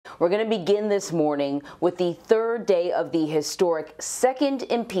We're going to begin this morning with the third day of the historic second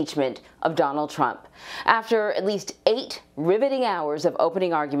impeachment of Donald Trump. After at least 8 riveting hours of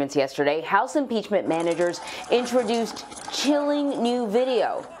opening arguments yesterday, House impeachment managers introduced chilling new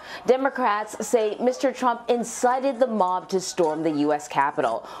video. Democrats say Mr. Trump incited the mob to storm the U.S.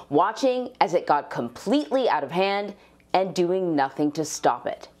 Capitol, watching as it got completely out of hand and doing nothing to stop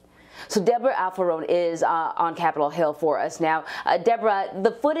it. So Debra Alfarone is on Capitol Hill for us now. Debra,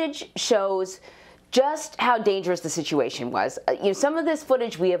 the footage shows just how dangerous the situation was. Some of this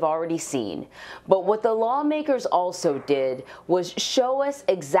footage we have already seen, but what the lawmakers also did was show us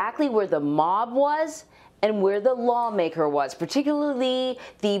exactly where the mob was and where the lawmaker was, particularly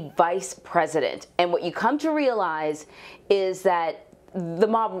the vice president. And what you come to realize is that the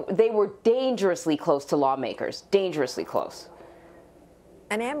mob, they were dangerously close to lawmakers, dangerously close.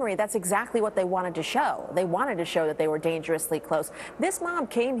 And Anne-Marie, that's exactly what they wanted to show. They wanted to show that they were dangerously close. This mob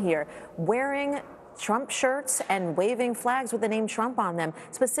came here wearing Trump shirts and waving flags with the name Trump on them,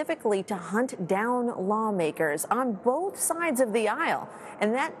 specifically to hunt down lawmakers on both sides of the aisle.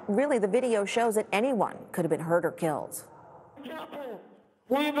 And that really, the video shows that anyone could have been hurt or killed.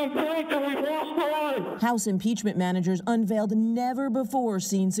 We've been pranked and we've lost our lives. House impeachment managers unveiled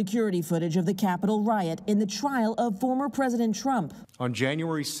never-before-seen security footage of the Capitol riot in the trial of former President Trump. On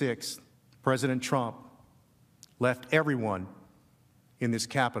January 6th, President Trump left everyone in this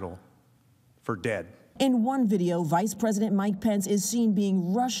Capitol for dead. In one video, Vice President Mike Pence is seen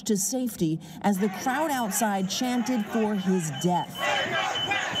being rushed to safety as the crowd outside chanted for his death.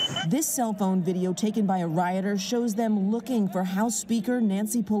 This cell phone video taken by a rioter shows them looking for House Speaker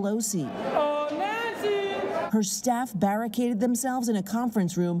Nancy Pelosi. Oh, Nancy! Her staff barricaded themselves in a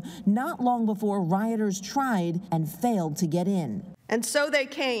conference room not long before rioters tried and failed to get in. And so they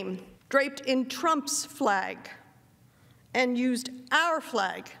came, draped in Trump's flag, and used our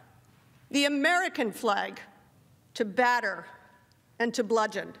flag, the American flag, to batter and to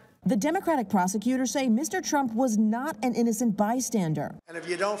bludgeon. The Democratic prosecutors say Mr. Trump was not an innocent bystander. And if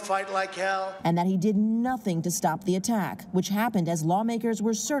you don't fight like hell. And that he did nothing to stop the attack, which happened as lawmakers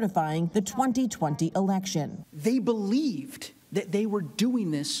were certifying the 2020 election. They believed that they were doing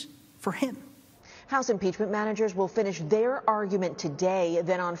this for him. House impeachment managers will finish their argument today.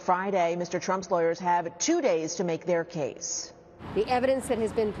 Then on Friday, Mr. Trump's lawyers have 2 days to make their case. The evidence that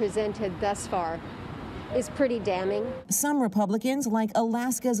has been presented thus far is pretty damning. Some Republicans, like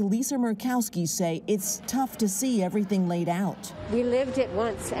Alaska's Lisa Murkowski, say it's tough to see everything laid out. We lived it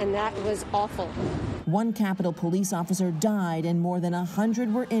once, and that was awful. One Capitol police officer died and more than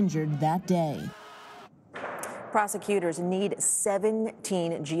 100 were injured that day. Prosecutors need 17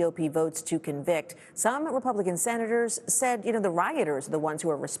 GOP votes to convict. Some Republican senators said, the rioters are the ones who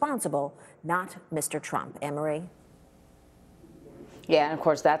are responsible, not Mr. Trump. Anne-Marie? Yeah, and of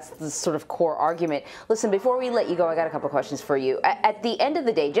course, that's the sort of core argument. Listen, before we let you go, I got a couple questions for you. At the end of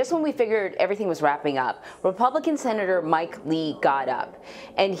the day, just when we figured everything was wrapping up, Republican Senator Mike Lee got up,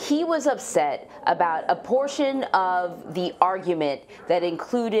 and he was upset about a portion of the argument that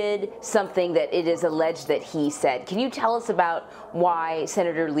included something that it is alleged that he said. Can you tell us about why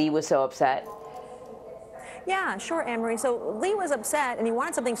Senator Lee was so upset? Yeah, sure, Anne-Marie. So Lee was upset, and he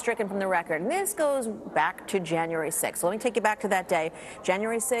wanted something stricken from the record. And this goes back to January 6th. So let me take you back to that day.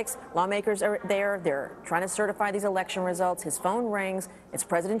 January 6th, lawmakers are there. They're trying to certify these election results. His phone rings. It's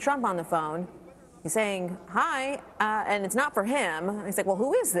President Trump on the phone. He's saying, hi, and it's not for him. And he's like, well,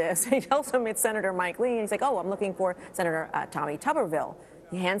 who is this? And he tells him it's Senator Mike Lee. And he's like, oh, I'm looking for Senator Tommy Tuberville.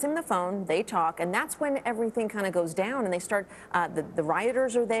 He hands him the phone, they talk, and that's when everything kind of goes down, and they start, the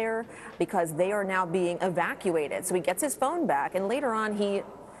rioters are there because they are now being evacuated. So he gets his phone back, and later on he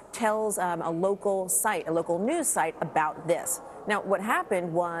tells a local news site about this. Now, what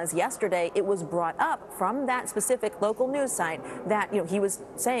happened was yesterday it was brought up from that specific local news site that, he was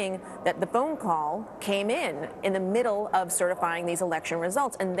saying that the phone call came in the middle of certifying these election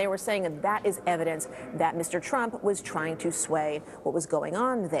results. And they were saying that that is evidence that Mr. Trump was trying to sway what was going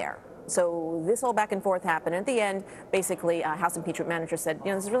on there. So this whole back and forth happened. At the end, basically, House impeachment manager said,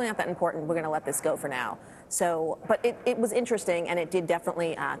 this is really not that important. We're going to let this go for now. So, but it was interesting, and it did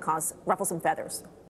definitely ruffle some feathers.